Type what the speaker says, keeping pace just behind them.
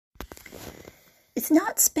It's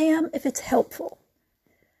not spam if it's helpful.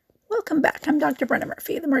 Welcome back. I'm Dr. Brenna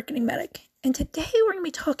Murphy, the Marketing Medic, and today we're going to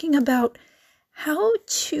be talking about how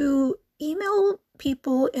to email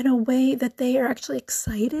people in a way that they are actually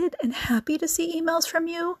excited and happy to see emails from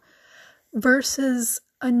you versus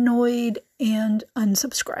annoyed and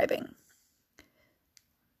unsubscribing.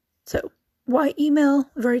 So, why email?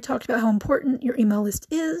 We've already talked about how important your email list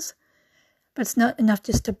is, but it's not enough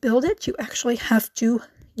just to build it. You actually have to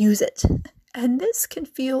use it. And this can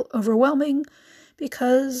feel overwhelming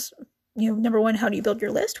because, number one, how do you build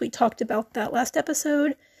your list? We talked about that last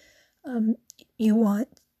episode. You want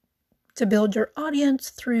to build your audience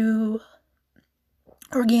through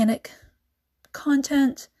organic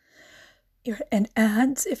content and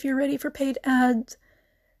ads if you're ready for paid ads.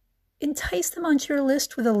 Entice them onto your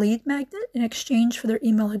list with a lead magnet in exchange for their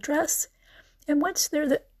email address. And once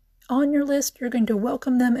they're on your list, you're going to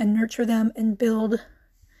welcome them and nurture them and build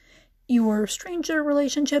your stranger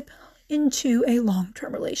relationship into a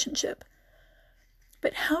long-term relationship.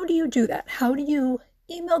 But how do you do that? How do you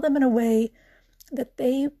email them in a way that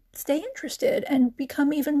they stay interested and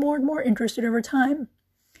become even more and more interested over time?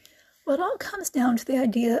 Well, it all comes down to the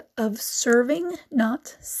idea of serving,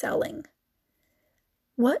 not selling.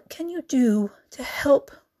 What can you do to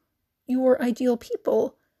help your ideal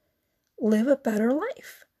people live a better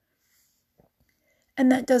life? And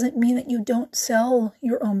that doesn't mean that you don't sell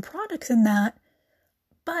your own products in that,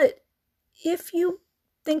 but if you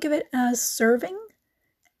think of it as serving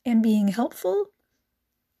and being helpful,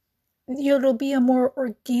 it'll be a more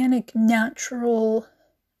organic, natural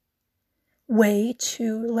way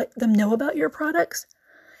to let them know about your products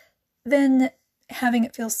than having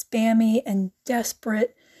it feel spammy and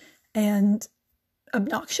desperate and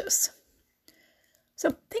obnoxious.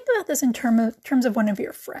 So think about this in terms of one of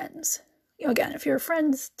your friends. Again, if your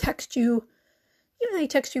friends text you, they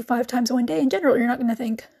text you 5 times in one day. In general, you're not going to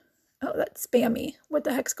think, oh, that's spammy. What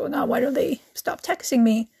the heck's going on? Why don't they stop texting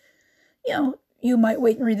me? You might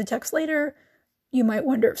wait and read the text later. You might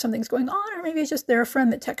wonder if something's going on, or maybe it's just they're a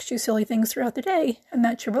friend that texts you silly things throughout the day, and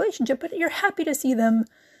that's your relationship, but you're happy to see them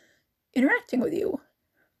interacting with you.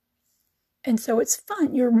 And so it's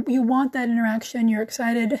fun. You want that interaction. You're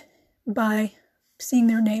excited by seeing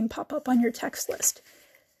their name pop up on your text list.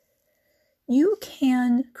 You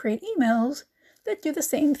can create emails that do the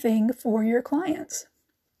same thing for your clients.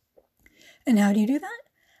 And how do you do that?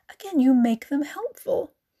 Again, you make them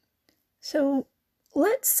helpful. So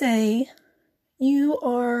let's say you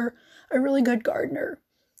are a really good gardener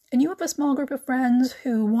and you have a small group of friends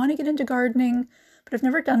who want to get into gardening but have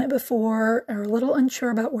never done it before, are a little unsure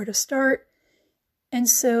about where to start. And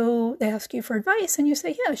so they ask you for advice and you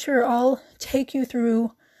say, yeah, sure, I'll take you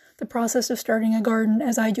through the process of starting a garden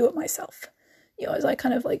as I do it myself. As I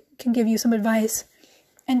kind of can give you some advice.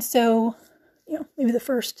 And so, maybe the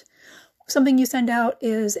first something you send out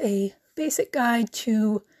is a basic guide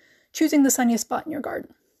to choosing the sunniest spot in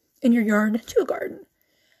your yard to a garden.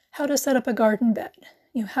 How to set up a garden bed,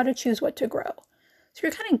 how to choose what to grow. So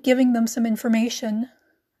you're kind of giving them some information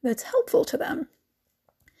that's helpful to them.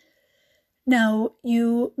 Now,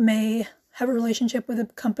 you may have a relationship with a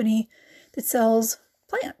company that sells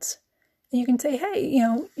plants. And you can say, hey,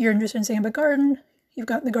 you're interested in setting up a garden. You've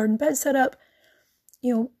got the garden bed set up.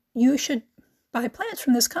 You should buy plants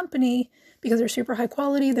from this company because they're super high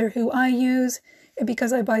quality. They're who I use. And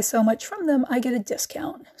because I buy so much from them, I get a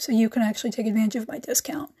discount. So you can actually take advantage of my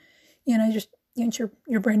discount.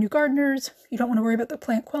 You're brand new gardeners. You don't want to worry about the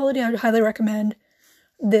plant quality. I would highly recommend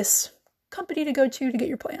this company to go to get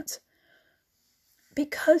your plants.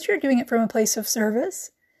 Because you're doing it from a place of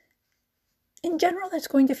service, in general, that's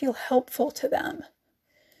going to feel helpful to them.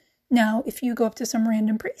 Now, if you go up to some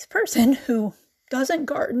random person who doesn't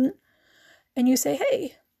garden and you say,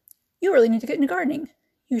 hey, you really need to get into gardening.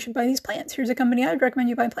 You should buy these plants. Here's a company I would recommend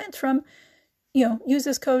you buy plants from. Use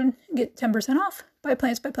this code, get 10% off. Buy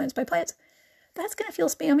plants, buy plants, buy plants. That's going to feel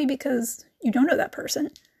spammy because you don't know that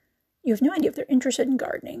person. You have no idea if they're interested in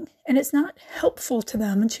gardening. And it's not helpful to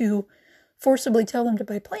them to forcibly tell them to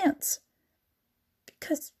buy plants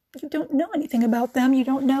because you don't know anything about them. You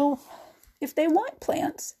don't know if they want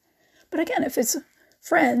plants. But again, if it's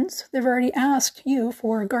friends, they've already asked you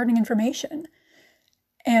for gardening information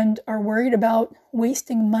and are worried about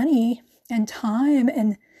wasting money and time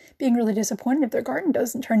and being really disappointed if their garden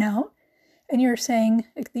doesn't turn out. And you're saying,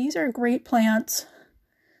 these are great plants.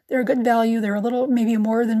 They're a good value. They're a little, maybe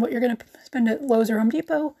more than what you're going to spend at Lowe's or Home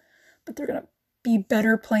Depot, but they're going to be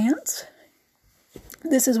better plants.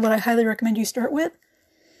 This is what I highly recommend you start with.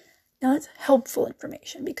 Now, it's helpful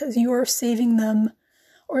information because you are saving them,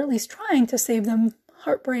 or at least trying to save them,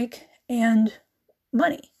 heartbreak and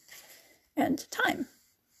money. and time.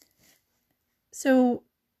 So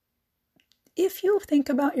if you think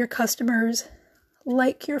about your customers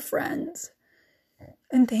like your friends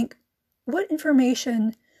and think, what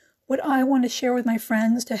information would I want to share with my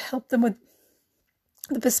friends to help them with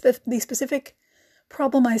the specific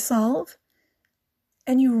problem I solve?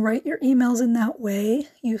 And you write your emails in that way,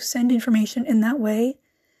 you send information in that way,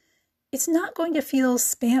 it's not going to feel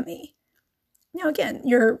spammy. Now, again,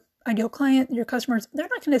 your ideal client, your customers, they're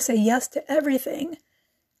not going to say yes to everything.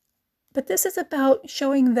 But this is about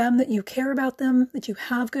showing them that you care about them, that you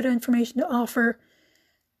have good information to offer,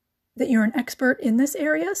 that you're an expert in this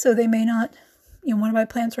area. So they may not, want to buy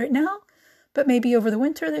plants right now, but maybe over the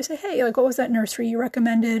winter they say, hey, like, what was that nursery you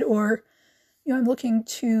recommended? Or, I'm looking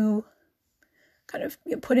to kind of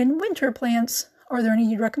put in winter plants. Are there any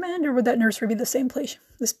you'd recommend? Or would that nursery be the same place?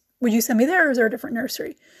 Would you send me there, or is there a different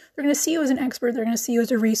nursery? They're going to see you as an expert. They're going to see you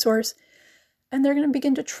as a resource. And they're going to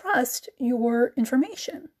begin to trust your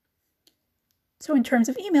information. So in terms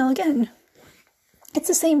of email, again, it's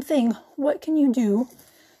the same thing. What can you do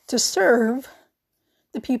to serve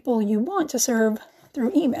the people you want to serve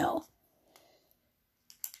through email?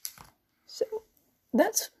 So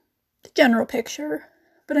that's the general picture.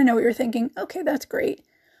 But I know what you're thinking. Okay, that's great.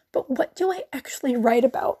 But what do I actually write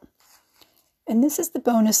about? And this is the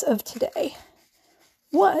bonus of today.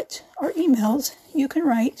 What are emails you can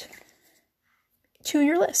write to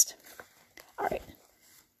your list? All right.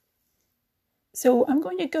 So I'm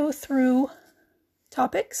going to go through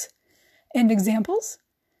topics and examples.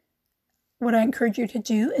 What I encourage you to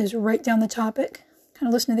do is write down the topic, kind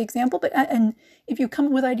of listen to the example, and if you come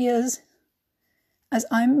up with ideas as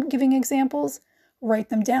I'm giving examples, write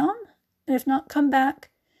them down, and if not, come back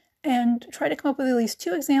and try to come up with at least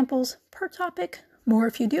 2 examples per topic, more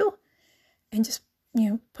if you do, and just,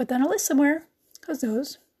 put that on a list somewhere, because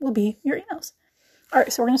those will be your emails. All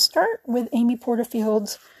right, so we're going to start with Amy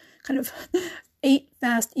Porterfield's kind of 8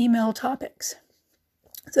 fast email topics.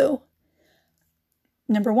 So,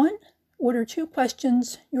 number 1, what are 2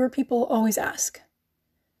 questions your people always ask?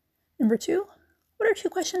 Number 2, what are 2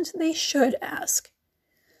 questions they should ask?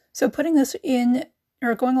 So putting this in,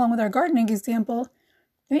 or going along with our gardening example,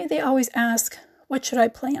 maybe they always ask, what should I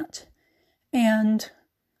plant? And,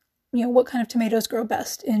 what kind of tomatoes grow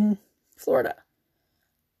best in Florida?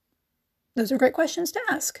 Those are great questions to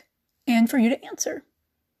ask and for you to answer.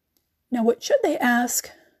 Now, what should they ask?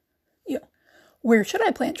 Where should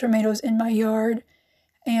I plant tomatoes in my yard?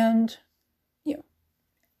 And,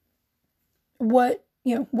 what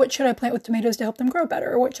should I plant with tomatoes to help them grow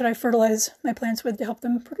better? Or what should I fertilize my plants with to help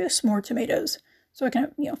them produce more tomatoes? So I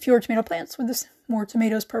can have, fewer tomato plants with more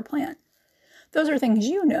tomatoes per plant. Those are things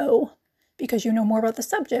because you know more about the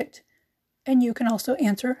subject, and you can also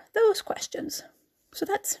answer those questions. So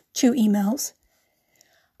that's 2 emails.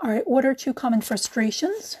 All right, what are 2 common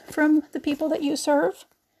frustrations from the people that you serve?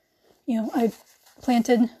 I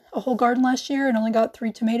planted a whole garden last year and only got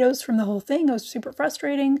 3 tomatoes from the whole thing. It was super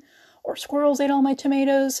frustrating. Or squirrels ate all my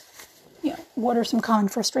tomatoes. What are some common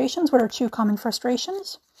frustrations? What are 2 common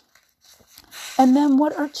frustrations? And then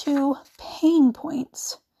what are 2 pain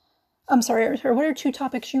points? Or what are 2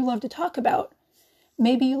 topics you love to talk about?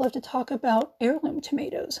 Maybe you love to talk about heirloom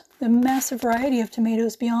tomatoes, the massive variety of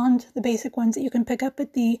tomatoes beyond the basic ones that you can pick up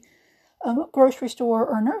at the grocery store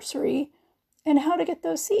or nursery, and how to get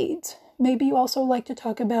those seeds. Maybe you also like to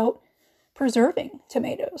talk about preserving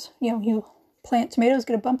tomatoes. You plant tomatoes,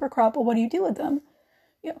 get a bumper crop, but what do you do with them?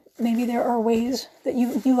 Maybe there are ways that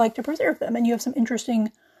you like to preserve them, and you have some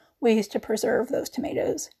interesting ways to preserve those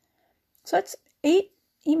tomatoes. So that's 8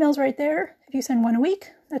 emails right there. If you send 1 a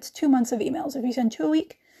week, that's 2 months of emails. If you send 2 a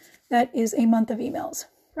week, that is a month of emails.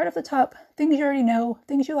 Right off the top, things you already know,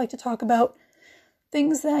 things you like to talk about,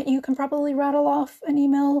 things that you can probably rattle off an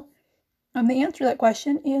email the answer to that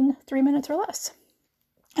question in 3 minutes or less.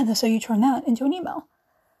 And then so you turn that into an email.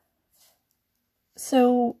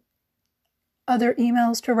 So other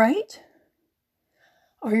emails to write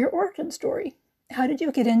are your origin story. How did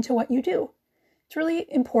you get into what you do? It's really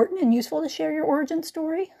important and useful to share your origin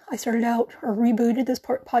story. I started out or rebooted this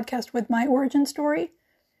podcast with my origin story.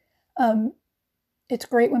 It's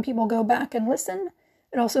great when people go back and listen.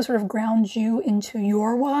 It also sort of grounds you into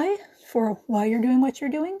your why for why you're doing what you're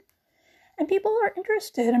doing. And people are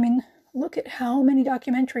interested. Look at how many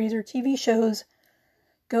documentaries or TV shows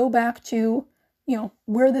go back to,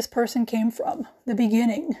 where this person came from, the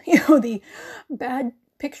beginning, the bad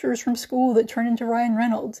pictures from school that turn into Ryan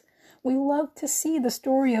Reynolds. We love to see the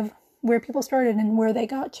story of where people started and where they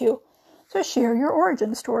got to. So share your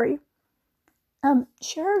origin story.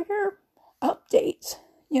 Share your updates.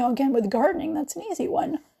 Again, with gardening, that's an easy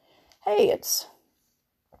one. Hey,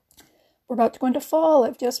 we're about to go into fall.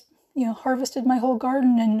 I've just, harvested my whole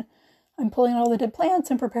garden and I'm pulling out all the dead plants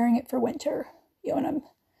and preparing it for winter. And I'm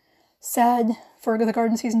sad for the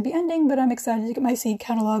garden season to be ending, but I'm excited to get my seed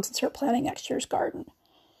catalogs and start planning next year's garden.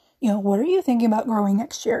 What are you thinking about growing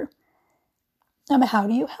next year? How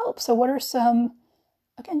do you help? So what are some,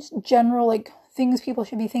 again, just general things people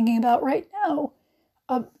should be thinking about right now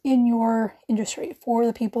in your industry for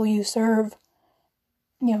the people you serve?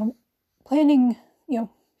 Planning,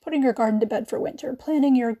 putting your garden to bed for winter,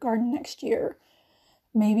 planning your garden next year.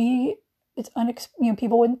 Maybe it's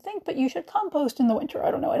people wouldn't think, but you should compost in the winter. I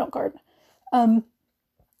don't know. I don't garden.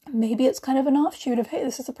 Maybe it's kind of an offshoot of, hey,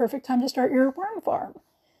 this is the perfect time to start your worm farm.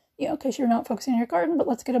 Because you're not focusing on your garden, but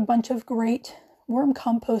let's get a bunch of great worm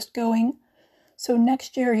compost going. So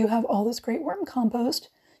next year you have all this great worm compost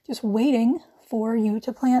just waiting for you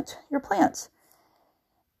to plant your plants.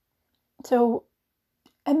 So,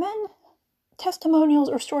 and then testimonials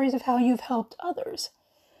or stories of how you've helped others.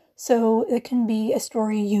 So it can be a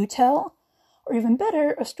story you tell, or even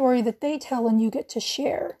better, a story that they tell and you get to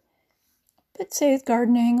share. But say it's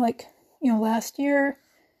gardening, last year,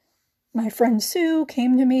 my friend Sue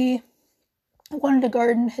came to me, wanted to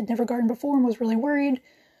garden, had never gardened before and was really worried.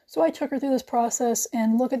 So I took her through this process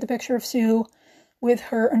and look at the picture of Sue with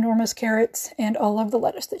her enormous carrots and all of the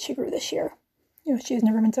lettuce that she grew this year. She's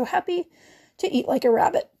never been so happy to eat like a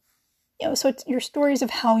rabbit. So it's your stories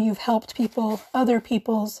of how you've helped people, other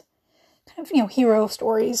people's kind of, hero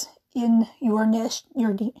stories in your niche,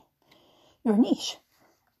 your niche.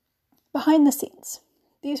 Behind the scenes.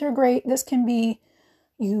 These are great. This can be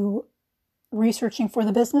you researching for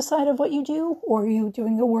the business side of what you do, or you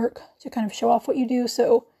doing the work to kind of show off what you do.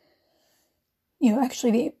 So,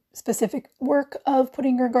 actually the specific work of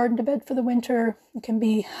putting your garden to bed for the winter. It can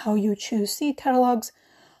be how you choose seed catalogs,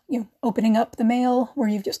 opening up the mail where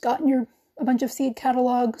you've just gotten a bunch of seed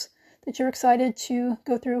catalogs that you're excited to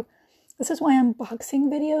go through. This is why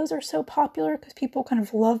unboxing videos are so popular, because people kind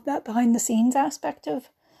of love that behind the scenes aspect of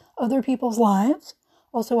other people's lives.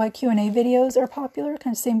 Also why Q&A videos are popular,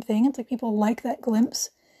 kind of same thing. It's people like that glimpse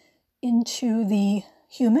into the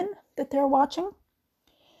human that they're watching.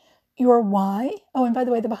 Your why. Oh, and by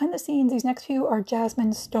the way, the behind the scenes, these next few are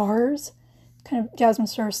Jasmine Stars, kind of Jasmine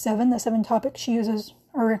Stars 7, the 7 topics she uses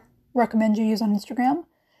or recommends you use on Instagram.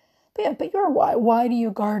 But your why. Why do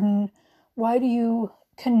you garden? Why do you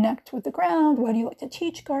connect with the ground? Why do you like to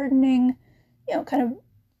teach gardening? Kind of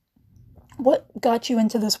what got you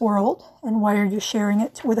into this world and why are you sharing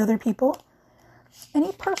it with other people?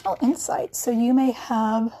 Any personal insights. So you may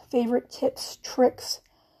have favorite tips, tricks.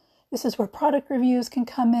 This is where product reviews can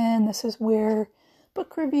come in. This is where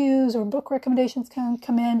book reviews or book recommendations can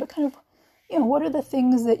come in. But kind of, what are the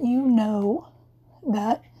things that you know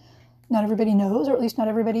that not everybody knows, or at least not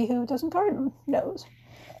everybody who doesn't garden knows?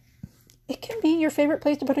 It can be your favorite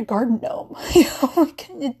place to put a garden gnome.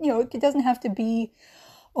 It doesn't have to be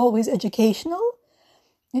always educational.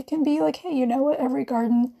 It can be hey, what, every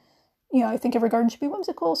garden, I think every garden should be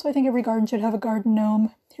whimsical, so I think every garden should have a garden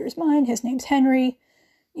gnome. Here's mine, his name's Henry,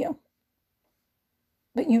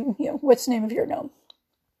 but what's the name of your gnome?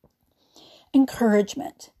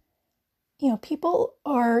 Encouragement. People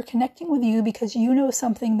are connecting with you because you know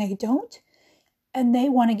something they don't, and they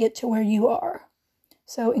want to get to where you are.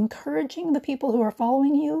 So encouraging the people who are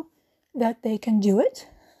following you that they can do it.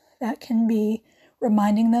 That can be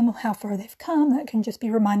reminding them how far they've come. That can just be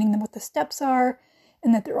reminding them what the steps are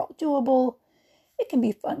and that they're all doable. It can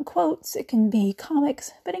be fun quotes. It can be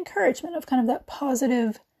comics, but encouragement of kind of that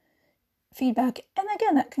positive feedback. And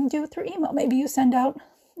again, that can do it through email. Maybe you send out,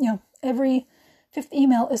 every 5th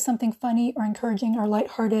email is something funny or encouraging or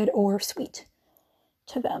lighthearted or sweet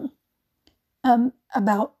to them.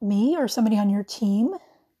 About me or somebody on your team.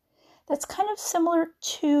 That's kind of similar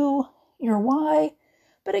to your why,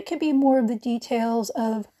 but it could be more of the details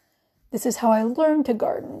of, this is how I learned to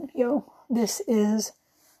garden. This is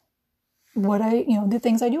what the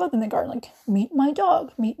things I do other than the garden, meet my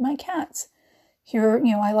dog, meet my cats. Here,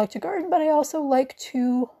 I like to garden, but I also like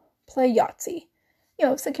to play Yahtzee.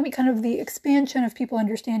 So it can be kind of the expansion of people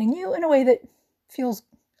understanding you in a way that feels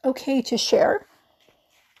okay to share.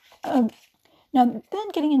 Now, then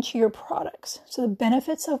getting into your products. So the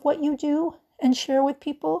benefits of what you do and share with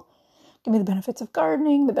people. Give me the benefits of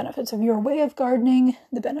gardening, the benefits of your way of gardening,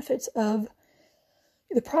 the benefits of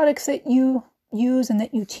the products that you use and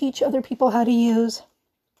that you teach other people how to use.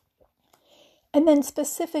 And then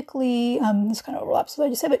specifically, this kind of overlaps with what I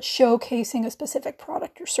just said, but showcasing a specific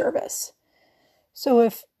product or service. So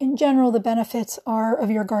if in general the benefits of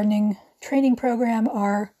your gardening training program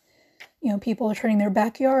are, people are turning their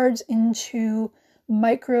backyards into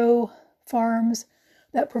micro farms,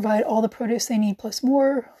 that provide all the produce they need plus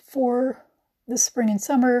more for the spring and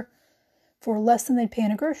summer for less than they'd pay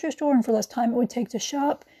in a grocery store and for less time it would take to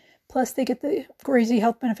shop. Plus they get the crazy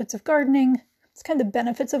health benefits of gardening. It's kind of the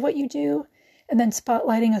benefits of what you do. And then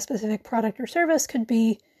spotlighting a specific product or service could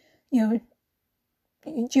be, do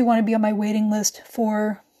you want to be on my waiting list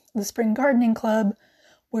for the Spring Gardening Club,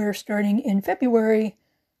 where starting in February,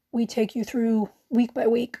 we take you through week by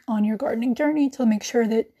week on your gardening journey to make sure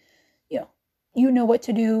that, you know what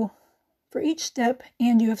to do for each step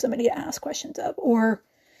and you have somebody to ask questions of. Or,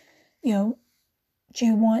 do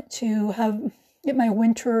you want to get my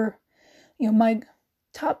winter, my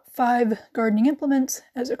top 5 gardening implements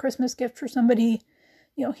as a Christmas gift for somebody?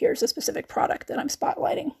 Here's a specific product that I'm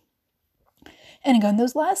spotlighting. And again,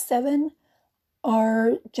 those last 7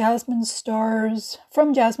 are Jasmine Star's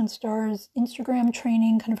Instagram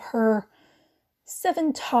training, kind of her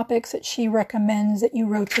 7 topics that she recommends that you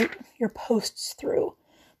rotate your posts through.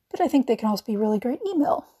 But I think they can also be really great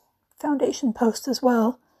email foundation posts as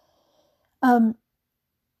well. You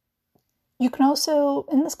can also,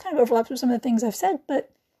 and this kind of overlaps with some of the things I've said,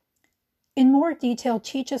 but in more detail,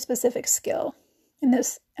 teach a specific skill. And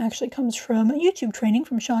this actually comes from a YouTube training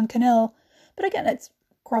from Sean Cannell. But again, it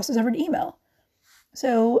crosses over to email.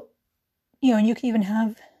 So, and you can even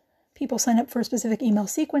have people sign up for a specific email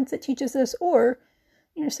sequence that teaches this, or,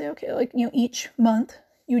 say, okay, each month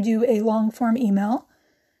you do a long form email,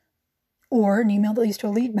 or an email that leads to a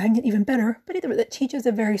lead magnet, even better, but either way, that teaches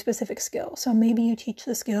a very specific skill. So maybe you teach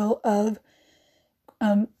the skill of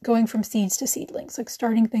going from seeds to seedlings, like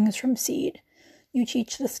starting things from seed. You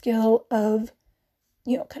teach the skill of,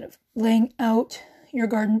 kind of laying out your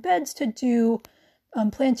garden beds to do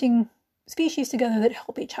planting species together that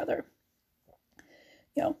help each other.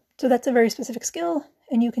 So that's a very specific skill,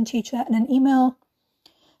 and you can teach that in an email.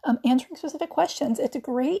 Answering specific questions. It's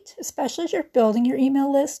great, especially as you're building your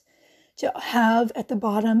email list, to have at the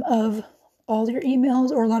bottom of all your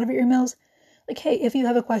emails or a lot of your emails, like, hey, if you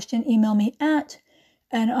have a question, email me at,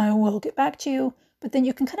 and I will get back to you. But then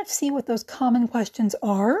you can kind of see what those common questions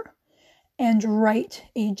are and write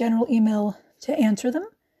a general email to answer them.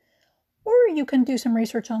 Or you can do some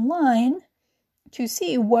research online to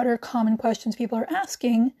see what are common questions people are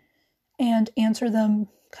asking and answer them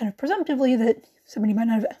kind of presumptively that somebody might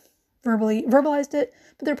not have verbalized it,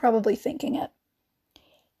 but they're probably thinking it.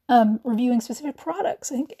 Reviewing specific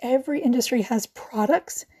products. I think every industry has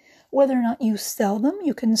products. Whether or not you sell them,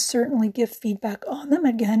 you can certainly give feedback on them.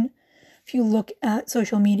 Again, if you look at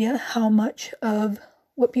social media, how much of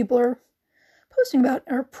what people are posting about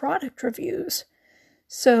are product reviews.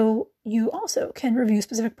 So you also can review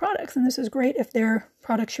specific products, and this is great if they're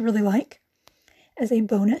products you really like. As a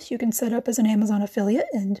bonus, you can set up as an Amazon affiliate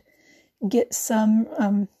and get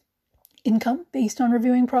some income based on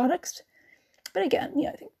reviewing products. But again,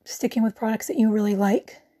 I think sticking with products that you really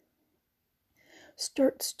like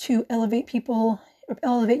starts to elevate you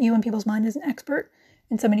in people's mind as an expert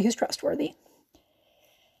and somebody who's trustworthy.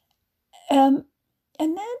 And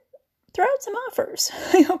then throw out some offers.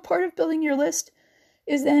 Part of building your list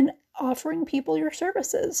is then offering people your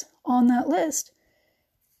services on that list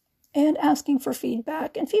and asking for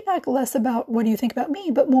feedback. And feedback less about what do you think about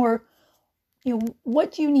me, but more,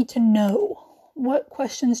 what do you need to know? What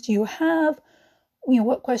questions do you have?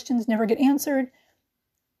 What questions never get answered?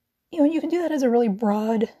 You can do that as a really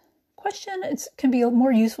broad question. It can be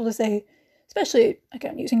more useful to say, especially,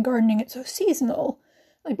 again, using gardening, it's so seasonal.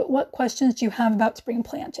 But what questions do you have about spring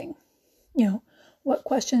planting? What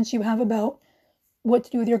questions do you have about what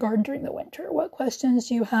to do with your garden during the winter? What questions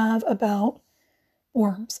do you have about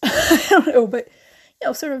worms? I don't know, but,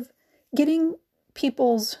 sort of getting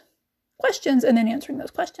people's questions and then answering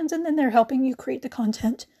those questions, and then they're helping you create the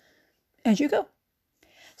content as you go.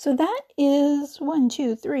 So that is 1,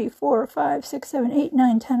 2, 3, 4, 5, 6, 7, 8,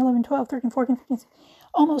 9, 10, 11, 12, 13, 14, 15,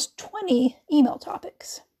 almost 20 email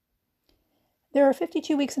topics. There are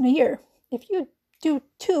 52 weeks in a year. If you do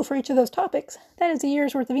 2 for each of those topics, that is a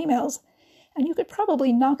year's worth of emails. And you could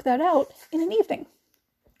probably knock that out in an evening.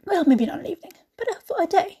 Well, maybe not an evening, but a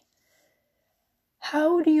day.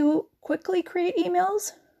 How do you quickly create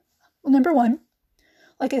emails? Well, number 1,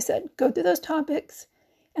 like I said, go through those topics,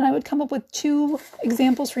 and I would come up with 2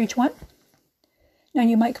 examples for each one. Now,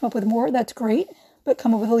 you might come up with more, that's great, but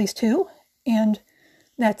come up with at least 2, and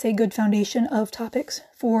that's a good foundation of topics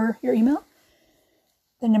for your email.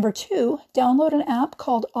 Then number 2, download an app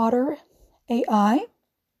called Otter AI.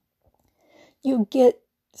 You get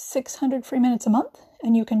 600 free minutes a month,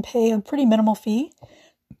 and you can pay a pretty minimal fee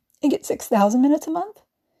and get 6,000 minutes a month.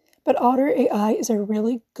 But Otter AI is a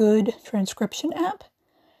really good transcription app.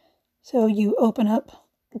 So you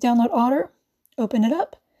download Otter, open it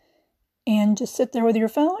up and just sit there with your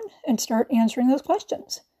phone and start answering those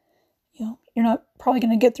questions. You're not probably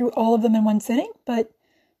going to get through all of them in one sitting, but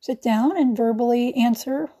sit down and verbally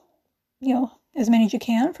answer, as many as you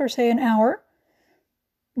can for, say, an hour.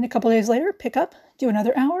 And a couple days later, pick up, do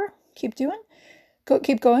another hour, keep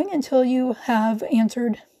going until you have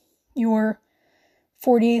answered your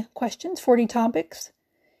 40 questions, 40 topics.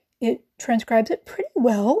 It transcribes it pretty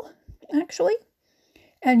well, actually.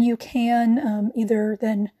 And you can either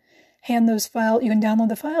then hand those files, you can download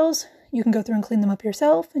the files, you can go through and clean them up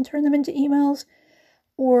yourself and turn them into emails,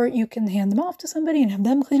 or you can hand them off to somebody and have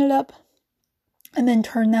them clean it up and then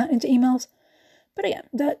turn that into emails. But again,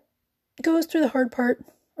 that goes through the hard part,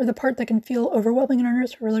 or the part that can feel overwhelming and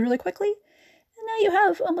onerous, really, really quickly. And now you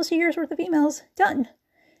have almost a year's worth of emails done.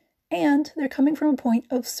 And they're coming from a point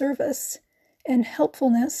of service and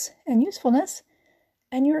helpfulness and usefulness,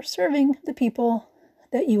 and you're serving the people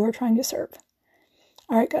that you are trying to serve.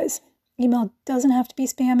 All right, guys, email doesn't have to be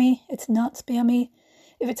spammy. It's not spammy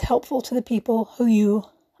if it's helpful to the people who you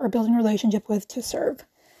are building a relationship with to serve.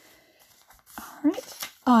 All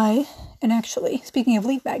right. And actually, speaking of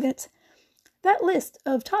lead magnets, that list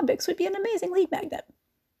of topics would be an amazing lead magnet.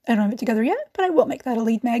 I don't have it together yet, but I will make that a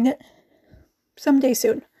lead magnet someday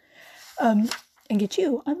soon, and get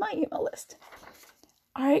you on my email list.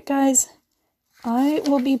 All right, guys, I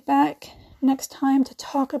will be back next time to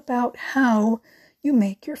talk about how you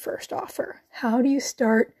make your first offer. How do you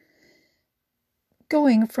start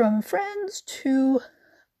going from friends to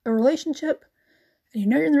a relationship?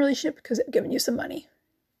 And you're in the relationship because they've given you some money.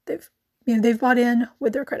 They've bought in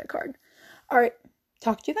with their credit card. All right,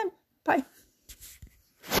 talk to you then. Bye.